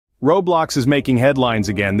Roblox is making headlines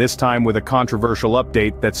again, this time with a controversial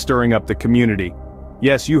update that's stirring up the community.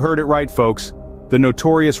 Yes, you heard it right, folks. The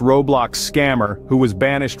notorious Roblox scammer, who was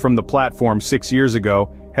banished from the platform 6 years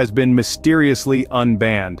ago, has been mysteriously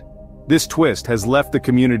unbanned. This twist has left the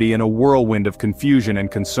community in a whirlwind of confusion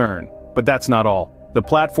and concern. But that's not all. The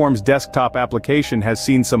platform's desktop application has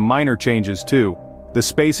seen some minor changes too. The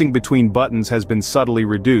spacing between buttons has been subtly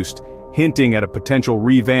reduced, hinting at a potential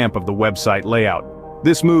revamp of the website layout.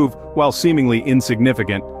 This move, while seemingly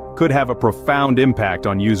insignificant, could have a profound impact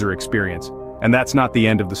on user experience. And that's not the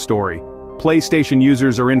end of the story. PlayStation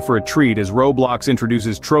users are in for a treat as Roblox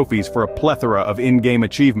introduces trophies for a plethora of in-game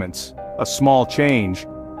achievements. A small change,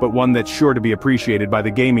 but one that's sure to be appreciated by the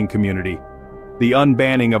gaming community. The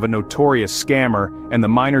unbanning of a notorious scammer and the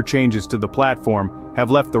minor changes to the platform have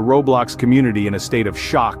left the Roblox community in a state of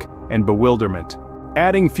shock and bewilderment.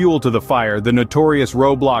 Adding fuel to the fire, the notorious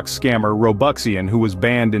Roblox scammer Robuxian, who was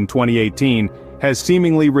banned in 2018, has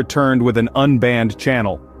seemingly returned with an unbanned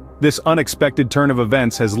channel. This unexpected turn of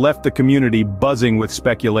events has left the community buzzing with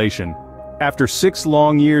speculation. After 6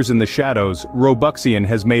 long years in the shadows, Robuxian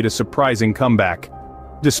has made a surprising comeback.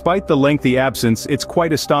 Despite the lengthy absence, it's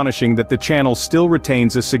quite astonishing that the channel still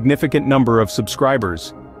retains a significant number of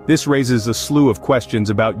subscribers. This raises a slew of questions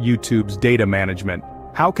about YouTube's data management.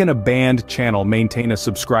 How can a banned channel maintain a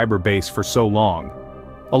subscriber base for so long?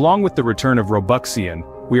 Along with the return of Robuxian,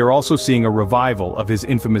 we are also seeing a revival of his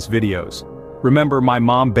infamous videos. Remember, my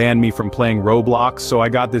mom banned me from playing Roblox, so I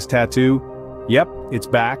got this tattoo? Yep, it's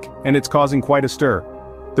back, and it's causing quite a stir.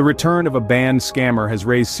 The return of a banned scammer has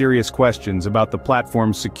raised serious questions about the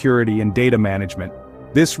platform's security and data management.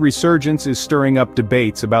 This resurgence is stirring up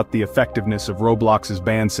debates about the effectiveness of Roblox's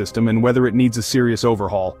ban system and whether it needs a serious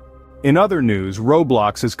overhaul. In other news,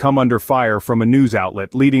 Roblox has come under fire from a news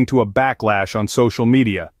outlet, leading to a backlash on social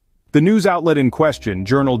media. The news outlet in question,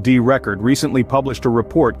 Journal D Record, recently published a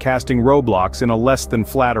report casting Roblox in a less than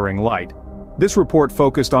flattering light. This report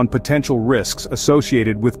focused on potential risks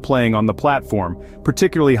associated with playing on the platform,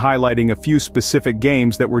 particularly highlighting a few specific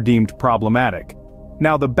games that were deemed problematic.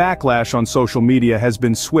 Now, the backlash on social media has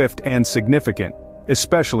been swift and significant,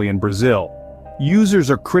 especially in Brazil. Users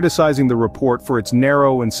are criticizing the report for its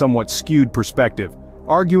narrow and somewhat skewed perspective,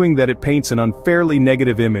 arguing that it paints an unfairly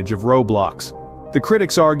negative image of Roblox. The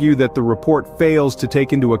critics argue that the report fails to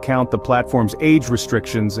take into account the platform's age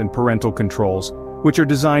restrictions and parental controls, which are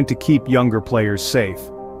designed to keep younger players safe.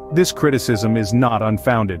 This criticism is not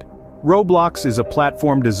unfounded. Roblox is a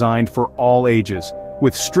platform designed for all ages,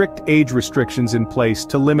 with strict age restrictions in place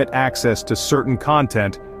to limit access to certain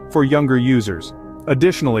content for younger users.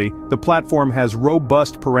 Additionally, the platform has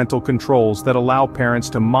robust parental controls that allow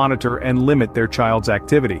parents to monitor and limit their child's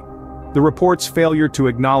activity. The report's failure to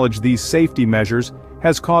acknowledge these safety measures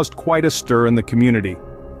has caused quite a stir in the community.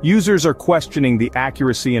 Users are questioning the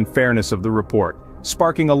accuracy and fairness of the report,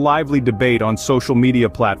 sparking a lively debate on social media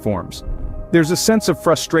platforms. There's a sense of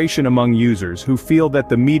frustration among users who feel that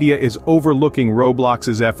the media is overlooking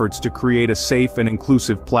Roblox's efforts to create a safe and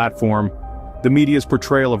inclusive platform. The media's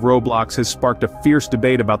portrayal of Roblox has sparked a fierce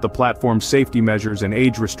debate about the platform's safety measures and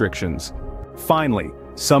age restrictions. Finally,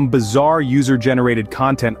 some bizarre user-generated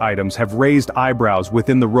content items have raised eyebrows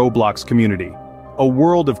within the Roblox community. A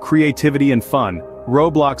world of creativity and fun,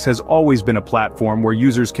 Roblox has always been a platform where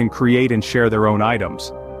users can create and share their own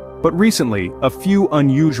items. But recently, a few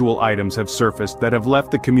unusual items have surfaced that have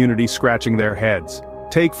left the community scratching their heads.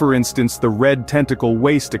 Take for instance the red tentacle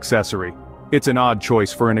waist accessory. It's an odd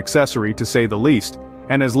choice for an accessory to say the least,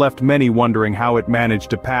 and has left many wondering how it managed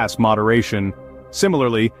to pass moderation.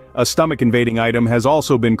 Similarly, a stomach-invading item has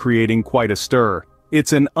also been creating quite a stir.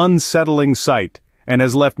 It's an unsettling sight, and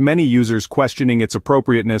has left many users questioning its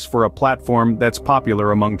appropriateness for a platform that's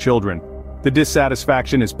popular among children. The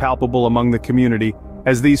dissatisfaction is palpable among the community,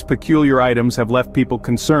 as these peculiar items have left people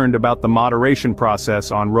concerned about the moderation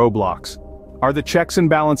process on Roblox. Are the checks and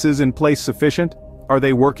balances in place sufficient? Are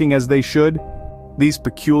they working as they should? These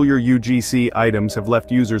peculiar UGC items have left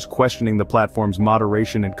users questioning the platform's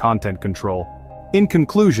moderation and content control. In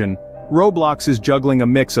conclusion, Roblox is juggling a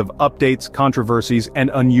mix of updates, controversies, and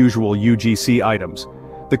unusual UGC items.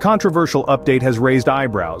 The controversial update has raised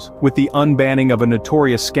eyebrows, with the unbanning of a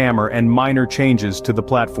notorious scammer and minor changes to the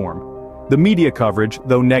platform. The media coverage,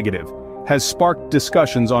 though negative, has sparked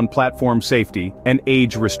discussions on platform safety and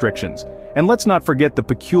age restrictions. And let's not forget the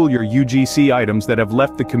peculiar UGC items that have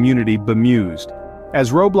left the community bemused.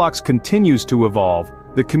 As Roblox continues to evolve,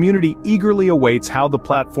 the community eagerly awaits how the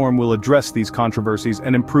platform will address these controversies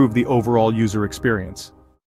and improve the overall user experience.